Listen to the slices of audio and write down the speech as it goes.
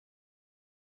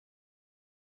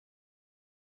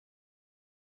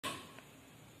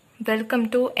Welcome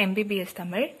to Mbbs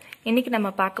Thamizh. இன்னைக்கு நம்ம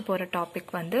பார்க்க போற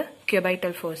டாபிக் வந்து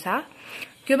cubital fossa.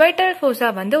 Cubital fossa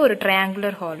வந்து ஒரு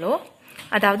triangular hollow.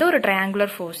 அதாவது ஒரு triangular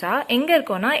fossa எங்க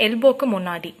இருக்கும்னா elbowக்கு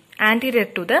முன்னாடி anterior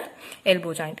to the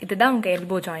elbow joint. இதுதான் உங்க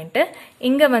elbow joint.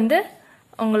 இங்க வந்து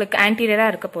உங்களுக்கு anterior-ஆ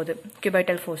இருக்க போகுது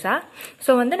cubital fossa.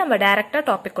 சோ வந்து நம்ம டைரக்ட்டா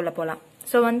டாபிக் உள்ள போலாம்.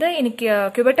 சோ வந்து இன்னைக்கு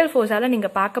cubital fossa-ல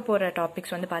நீங்க பார்க்க போற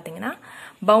டாபிக்ஸ் வந்து பாத்தீங்கன்னா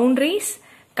boundaries,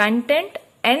 content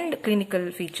and clinical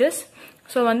features.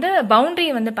 So வந்து boundary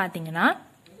வந்து பாத்தீங்கன்னா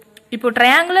இப்போ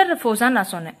triangular fossa நான்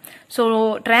சொன்னேன். So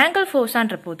triangle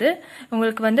fossa-ன்ற போது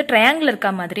உங்களுக்கு வந்து triangle இருக்க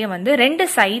மாதிரியே வந்து ரெண்டு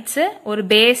sides, ஒரு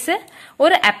base,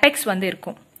 ஒரு apex வந்து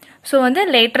இருக்கும். So வந்து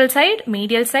lateral side,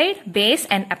 medial side, base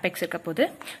and apex இருக்க போது.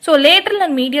 So lateral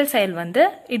and medial side வந்து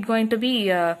it going to be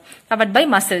covered by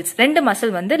muscles. ரெண்டு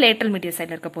muscle வந்து lateral medial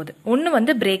side இருக்க போது. ஒன்னு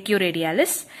வந்து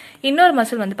brachioradialis, இன்னொரு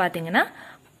muscle வந்து பாத்தீங்கன்னா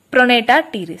pronata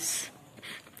teres.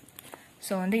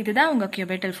 So வந்து இதுதான் உங்க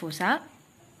cubital fossa.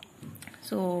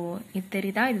 So இது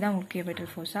தெரியுதா, இதுதான் உங்க cubital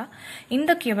fossa.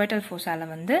 இந்த cubital fossa-ல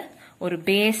வந்து ஒரு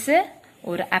base,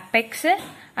 ஒரு apex,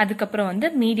 அதுக்கப்புறம் வந்து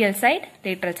medial side,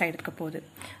 lateral side இருக்க போகுது.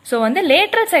 So வந்து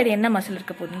lateral side என்ன மசில்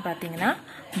இருக்க போகுதுன்னு பாத்தீங்கன்னா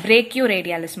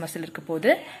brachioradialis மசில் இருக்க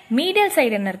போகுது. medial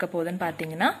side என்ன இருக்க போகுதுன்னு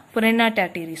பாத்தீங்கன்னா pronata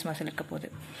teres மசில் இருக்க போகுது.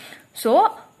 So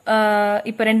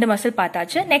இப்போ ரெண்டு மசில்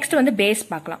பார்த்தாச்சு. நெக்ஸ்ட் வந்து பேஸ்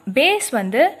பார்க்கலாம். பேஸ்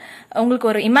வந்து உங்களுக்கு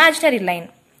ஒரு imaginary line.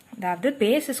 அதாவது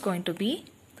base is going to be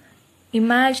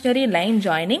imaginary line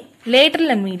joining lateral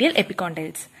and medial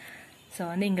epicondyles. So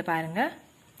வந்து இங்க பாருங்க,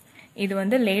 இது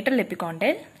வந்து lateral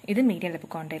epicondyle, இது medial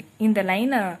epicondyle. இந்த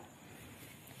லைன்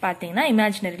பாத்தீங்கன்னா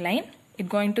imaginary line, it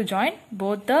going to join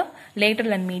both the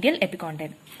lateral and medial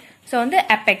epicondyle. So வந்து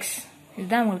apex,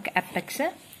 இதுதான் உங்களுக்கு apex.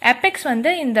 apex வந்து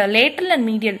இந்த lateral and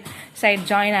medial side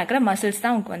join ஆகிற muscles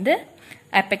தான் உங்களுக்கு வந்து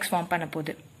apex form பண்ண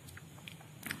போகுது.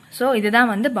 So இதுதான்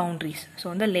வந்து boundaries. So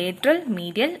வந்து lateral,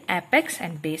 medial, apex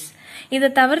and base. இதை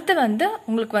தவிர்த்து வந்து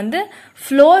உங்களுக்கு வந்து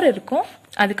floor இருக்கும்,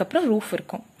 அதுக்கப்புறம் roof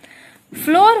இருக்கும்.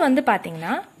 Floor வந்து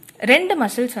பாத்தீங்கன்னா ரெண்டு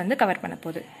muscles வந்து கவர் பண்ண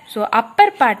போகுது. So upper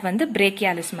part வந்து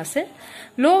brachialis muscle,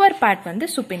 lower part வந்து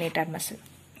supinator muscle.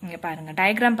 இங்க பாருங்க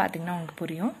diagram பாத்தீங்கன்னா உங்களுக்கு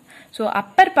புரியும். So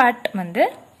upper part வந்து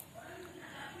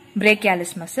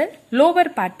brachialis muscle, lower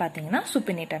part பாத்தீங்கன்னா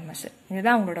supinator muscle.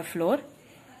 இதுதான் உங்களோட floor.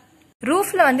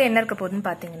 ரூஃப்ல வந்து என்ன இருக்க போகுதுன்னு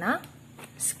பாத்தீங்கன்னா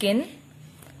ஸ்கின்,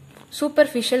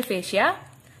 சூப்பர்ஃபிஷியல் ஃபேஷியா,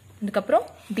 அதுக்கப்புறம்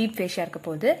டீப் ஃபேஷியா இருக்க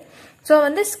போகுது. ஸோ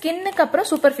வந்து ஸ்கின்னுக்கு அப்புறம்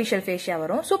சூப்பர்ஃபிஷியல் ஃபேஷியா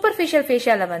வரும். சூப்பர்ஃபிஷியல்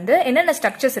ஃபேஷியால வந்து என்னென்ன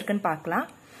ஸ்ட்ரக்சர்ஸ் இருக்குன்னு பார்க்கலாம்.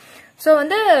 ஸோ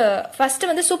வந்து ஃபர்ஸ்ட்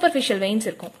வந்து சூப்பர்ஃபிஷியல் வெயின்ஸ்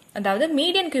இருக்கும். அதாவது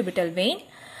மீடியன் கியூபிட்டல் வெயின்,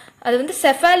 அது வந்து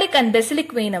செஃபாலிக் அண்ட்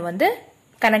பெசிலிக் வெயினை வந்து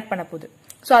கனெக்ட் பண்ண போகுது.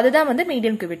 ஸோ அதுதான் வந்து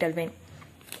மீடியன் கியூபிட்டல் வெயின்.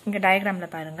 இங்க டயக்ராம்ல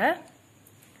பாருங்க,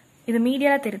 இது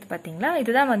மீடியா தெரியுது பாத்தீங்களா,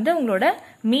 இதுதான் வந்து உங்களோட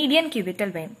median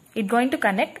கியூபிட்டல் vein. It going to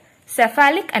connect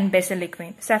cephalic and பெசிலிக்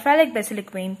vein. Cephalic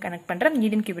பெசிலிக் vein connect பண்ற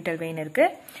மீடியன் கியூபிட்டல் வெயின் இருக்கு.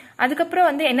 அதுக்கப்புறம்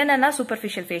வந்து என்னென்னலாம்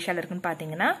சூப்பர்ஃபிஷியல் ஃபேஷியல் இருக்குன்னு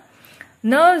பாத்தீங்கன்னா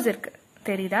நர்வ்ஸ் இருக்கு,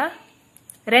 தெரியுதா,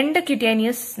 ரெண்டு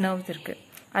கியூட்டேனியஸ் நர்வ்ஸ் இருக்கு.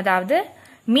 அதாவது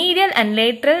medial and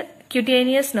lateral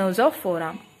cutaneous nerves of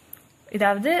ஃபோர்ஆர்ம்.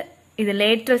 இதாவது இது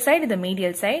லேட்ரல் சைடு, இது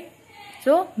medial side.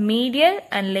 So medial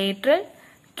and lateral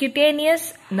cutaneous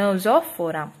nerves of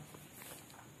forearm.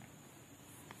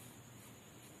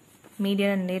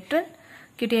 Medial and lateral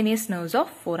cutaneous nerves of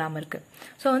forearm இருக்கு.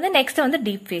 So வந்து next வந்து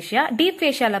deep fascia. Deep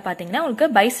fasciaல பாத்தீங்கன்னா உங்களுக்கு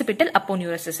bicipital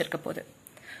aponeurosis இருக்க போகுது.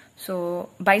 So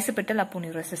bicipital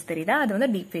aponeurosis தெரியுதா, அது வந்து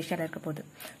deep fasciaல இருக்க போகுது.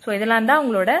 So இதெல்லாம் தான்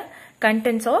உங்களோட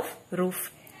contents of roof.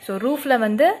 So roofல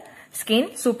வந்து skin,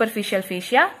 superficial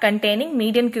fascia containing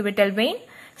median cubital vein,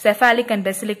 cephalic and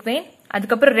basilic vein,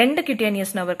 அதுக்கப்புறம் ரெண்டு cutaneous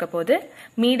nerve இருக்க போகுது,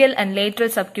 medial and lateral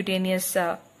subcutaneous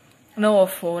nerve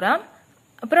of forearm.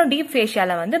 அப்புறம் deep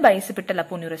fasciaல வந்து bicipital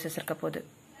aponeurosis இருக்க போகுது.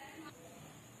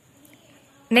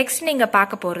 நெக்ஸ்ட் நீங்க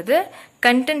பார்க்க போறது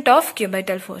content of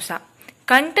cubital fossa.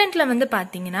 கண்டென்ட்ல வந்து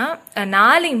பாத்தீங்கன்னா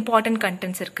 4 இம்பார்ட்டன்ட்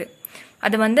கண்டென்ட்ஸ் இருக்கு.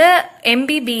 அது வந்து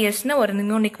MBBS-னு ஒரு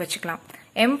நிமோனிக் வச்சுக்கலாம்.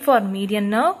 M for median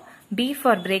nerve, B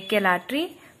for brachial artery,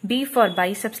 B for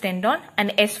biceps tendon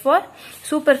and S for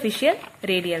superficial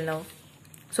radial nerve.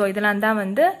 So இதெல்லாம் தான்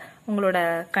வந்து உங்களோட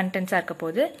கண்டென்ட்ஸாக இருக்க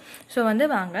போகுது. ஸோ வந்து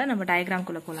வாங்க நம்ம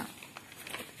டயக்ராம்குள்ளே போகலாம்.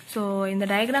 ஸோ இந்த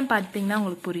டயக்ராம் பார்த்தீங்கன்னா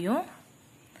உங்களுக்கு புரியும்.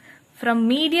 From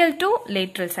medial to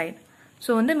lateral side. So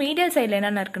வந்து மீடியல் சைடில்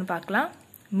என்னென்ன இருக்குன்னு பார்க்கலாம்.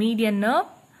 மீடியன்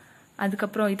நர்வ்,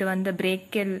 அதுக்கப்புறம் இது வந்து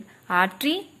brachial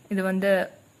artery, இது வந்து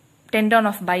tendon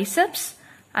of biceps,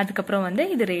 அதுக்கப்புறம் வந்து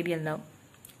இது ரேடியல் நர்வ்.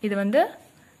 இது வந்து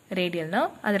ரேடியல்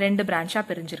நர்வ், அது ரெண்டு பிரான்ச்சா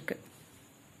பிரிஞ்சிருக்கு.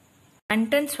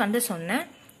 கண்டென்ட்ஸ் வந்து சொன்னேன்.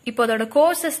 இப்போ அதோட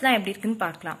கோர்சஸ்லாம் எப்படி இருக்குன்னு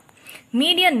பார்க்கலாம்.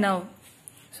 Median nerve.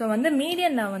 ஸோ வந்து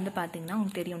மீடியன் நர்வ் வந்து பார்த்தீங்கன்னா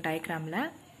உங்களுக்கு தெரியும் டயக்ராம்ல,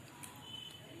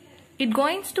 it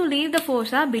goings to leave the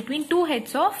ஃபோர்ஸா between two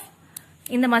heads of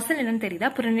இந்த மசில் என்னன்னு தெரியுதா?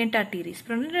 புரோனேட்டா டீரிஸ்.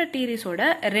 புரோனேட்டா டீரிஸோட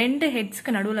ரெண்டு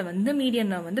ஹெட்ஸ்க்கு நடுவில் வந்து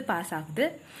மீடியன் நர்வ் வந்து பாஸ் ஆகுது.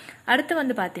 அடுத்து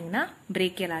வந்து பாத்தீங்கன்னா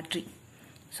பிரேக்கியல் ஆர்டரி.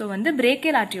 ஸோ வந்து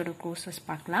பிரேக்கியல் ஆர்டரியோட கோர்சஸ்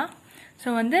பார்க்கலாம். ஸோ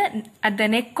வந்து at the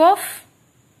neck of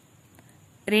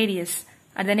radius,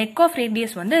 அந்த நெக் ஆஃப்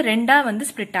ரேடியஸ் வந்து ரெண்டா வந்து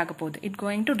ஸ்பிளிட் ஆக போகுது. It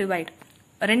going to divide.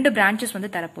 ரெண்டு பிரான்ச்சஸ் வந்து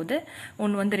தரப்போகுது.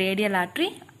 ஒன்று வந்து ரேடியல் ஆர்டரி,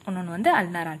 ஒன்று வந்து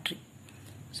அல்னார் ஆர்டரி.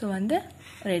 ஸோ வந்து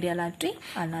radial artery,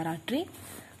 ulnar artery.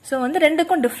 So வந்து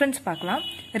ரெண்டுக்கும் டிஃப்ரென்ஸ் பார்க்கலாம்.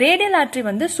 ரேடியல் ஆர்டரி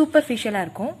வந்து சூப்பர்ஃபிஷியலாக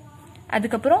இருக்கும்.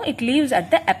 அதுக்கப்புறம் it leaves at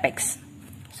the apex.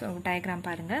 So diagram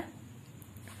பாருங்க.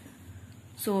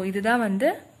 ஸோ இதுதான் வந்து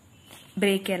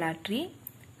brachial artery.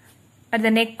 At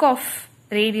the neck of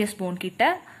radius phone கிட்ட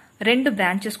ரெண்டு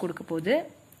பிரான்ச்சஸ் கொடுக்க போகுது.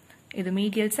 இது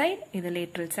மீடியல் சைடு, இது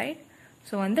லேட்ரல் சைடு.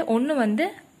 ஸோ வந்து ஒன்று வந்து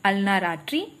ulnar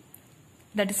artery,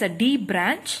 that is a deep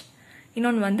branch.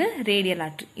 இன்னொன்று வந்து ரேடியல்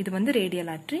ஆர்டரி. இது வந்து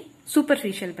ரேடியல் ஆர்டரி,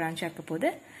 சூப்பர்ஃபிஷியல் பிரான்ச் ஆக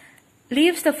போகுது.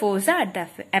 Leaves the ஃபோர்ஸா at the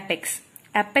apex.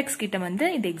 Apex கிட்ட வந்து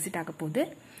இது எக்ஸிட் ஆக போகுது.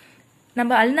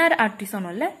 நம்ம அல்னார் ஆர்டரி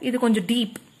சொன்னோம்ல, இது கொஞ்சம்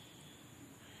டீப்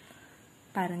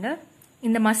பாருங்க.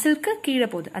 இந்த மசிலுக்கு கீழே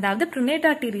போகுது, அதாவது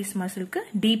புரோனேட்டா டீரிஸ் மசிலுக்கு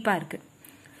டீப்பா இருக்கு.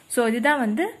 ஸோ இதுதான்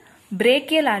வந்து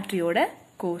பிரேக்கியல் ஆர்டரியோட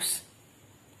கோர்ஸ்.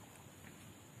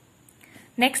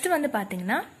 நெக்ஸ்ட் வந்து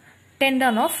பாத்தீங்கன்னா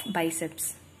டெண்டன் ஆஃப் பைசெப்ஸ்.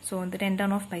 ஸோ இந்த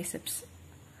டெண்டன் ஆஃப் பைசெப்ஸ்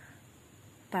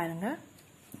பாருங்க.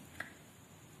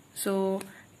 ஸோ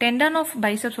டெண்டன் ஆஃப்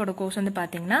பைசெப்ஸோட கோர்ஸ் வந்து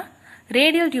பாத்தீங்கன்னா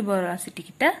ரேடியல் டியூபரோசிட்டி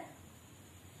கிட்ட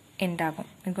எண்ட் ஆகும்.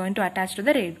 It going to attach to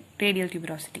the radial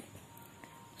tuberosity.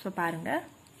 So பாருங்க.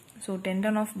 ஸோ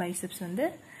டெண்டன் ஆஃப் பைசெப்ஸ் வந்து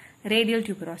ரேடியல்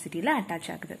டியூபரோசிட்டியில் அட்டாச்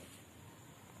ஆகுது.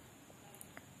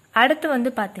 அடுத்து வந்து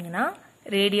பாத்தீங்கன்னா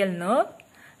ரேடியல் நர்வ்.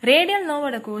 ரேடியல்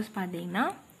நர்வோட கோர்ஸ் பாத்தீங்கன்னா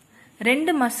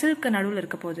ரெண்டு மசிலுக்கு நடுவில்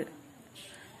இருக்க போகுது.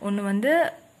 ஒன்று வந்து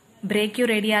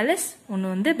பிரேக்கியோரேடியாலிஸ், ஒன்று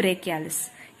வந்து பிரேக்கியாலிஸ்.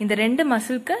 இந்த ரெண்டு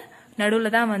மசிலுக்கு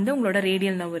நடுவில் தான் வந்து உங்களோட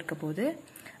ரேடியல் நர்வ் இருக்க போகுது.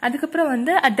 அதுக்கப்புறம்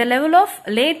வந்து at the level of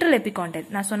lateral எபிகாண்டல்,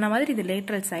 நான் சொன்ன மாதிரி இது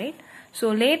லேட்ரல் சைட். ஸோ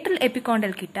லேட்ரல்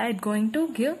எபிகாண்டல் கிட்ட it going to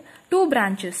give two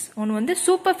branches. ஒன்று வந்து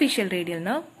சூப்பர்ஃபிஷியல் ரேடியல்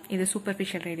நர்வ், இது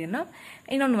சூப்பர்ஃபிஷியல் ரேடியல் நர்வ்.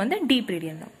 இன்னொன்று வந்து deep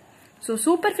radial nerve. So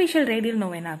superficial radial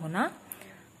nerve என்ன ஆகும்னா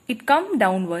it come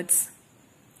downwards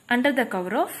under the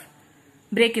cover of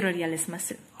பிரேக்கியோரேடியாலிஸ்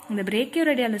muscle. இந்த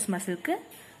பிரேக்கியோரேடியாலிஸ் மசிலுக்கு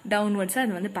டவுன்வர்ட்ஸாக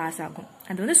அது வந்து பாஸ் ஆகும்.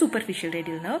 அது வந்து superficial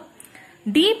radial nerve.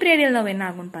 Deep radial nerve என்ன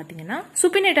ஆகும்னு பார்த்தீங்கன்னா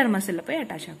சுப்பினேட்டர் மசிலில் போய்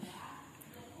அட்டாச் ஆகும்.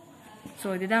 ஸோ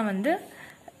இதுதான் வந்து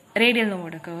ரேடியல்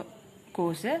நர்வோட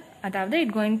கோர்ஸ். அதாவது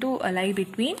it going to lie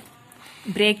between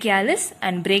பிரேக்கியாலிஸ்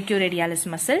and பிரேக்கியோரேடியாலிஸ்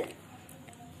muscle.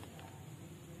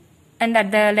 And at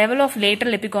the level of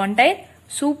lateral epicondyle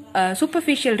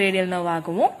superficial radial nerve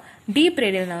ஆகவும் deep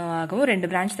radial nerve ஆகவும் ரெண்டு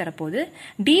பிரான்ச் தரப்போகுது.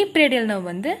 deep radial nerve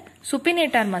வந்து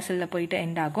supinator muscle போயிட்டு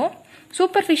end ஆகும்.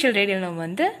 superficial radial nerve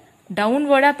வந்து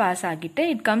downward pass ஆகிட்டு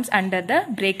it comes under the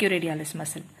brachioradialis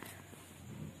muscle.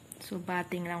 So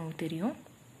பார்த்தீங்கன்னா உங்களுக்கு தெரியும்.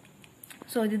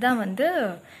 ஸோ இதுதான் வந்து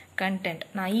கண்டென்ட்.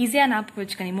 நான் ஈஸியாக ஞாபகம்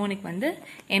வச்சுக்க நிமோனிக் வந்து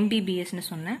MBBSன்னு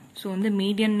சொன்னேன். ஸோ வந்து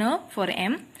median nerve for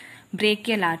M,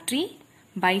 brachial artery,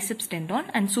 biceps tendon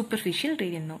and superficial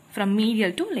radial nerve from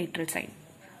medial to lateral side.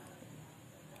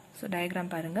 So diagram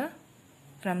பாருங்க.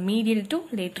 From medial to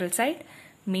lateral side,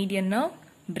 median nerve,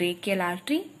 brachial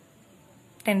artery,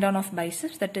 tendon of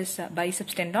biceps, that is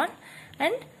biceps tendon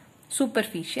and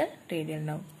superficial radial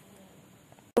nerve.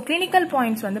 So clinical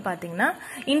points வந்து பாத்தீங்கன்னா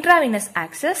intravenous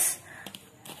access,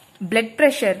 blood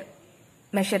pressure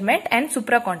measurement and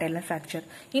supracondylar fracture.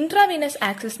 Intravenous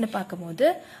access னு பார்க்கும்போது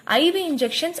IV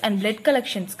injections and blood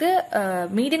collections க்கு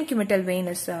median cubital vein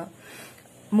is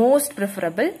most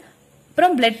preferable.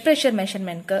 அப்புறம் blood pressure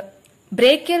measurement க்கு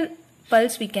brachial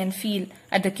pulse we can feel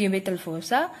at the cubital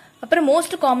fossa. அப்புறம்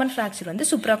most common fracture வந்து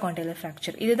supracondylar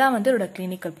fracture. இதுதான் வந்து இதோட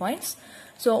clinical points.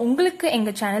 ஸோ உங்களுக்கு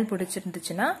எங்க சேனல்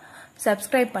பிடிச்சிருந்துச்சுன்னா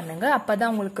சப்ஸ்கிரைப் பண்ணுங்க.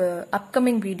 அப்பதான் உங்களுக்கு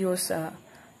அப்கமிங் வீடியோஸ்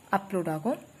அப்லோட்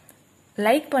ஆகும்.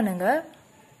 லைக் பண்ணுங்க.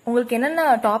 உங்களுக்கு என்னென்ன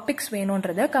டாபிக்ஸ்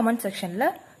வேணும்ன்றத கமெண்ட் செக்ஷன்ல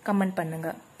கமெண்ட் பண்ணுங்க.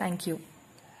 தேங்க்யூ.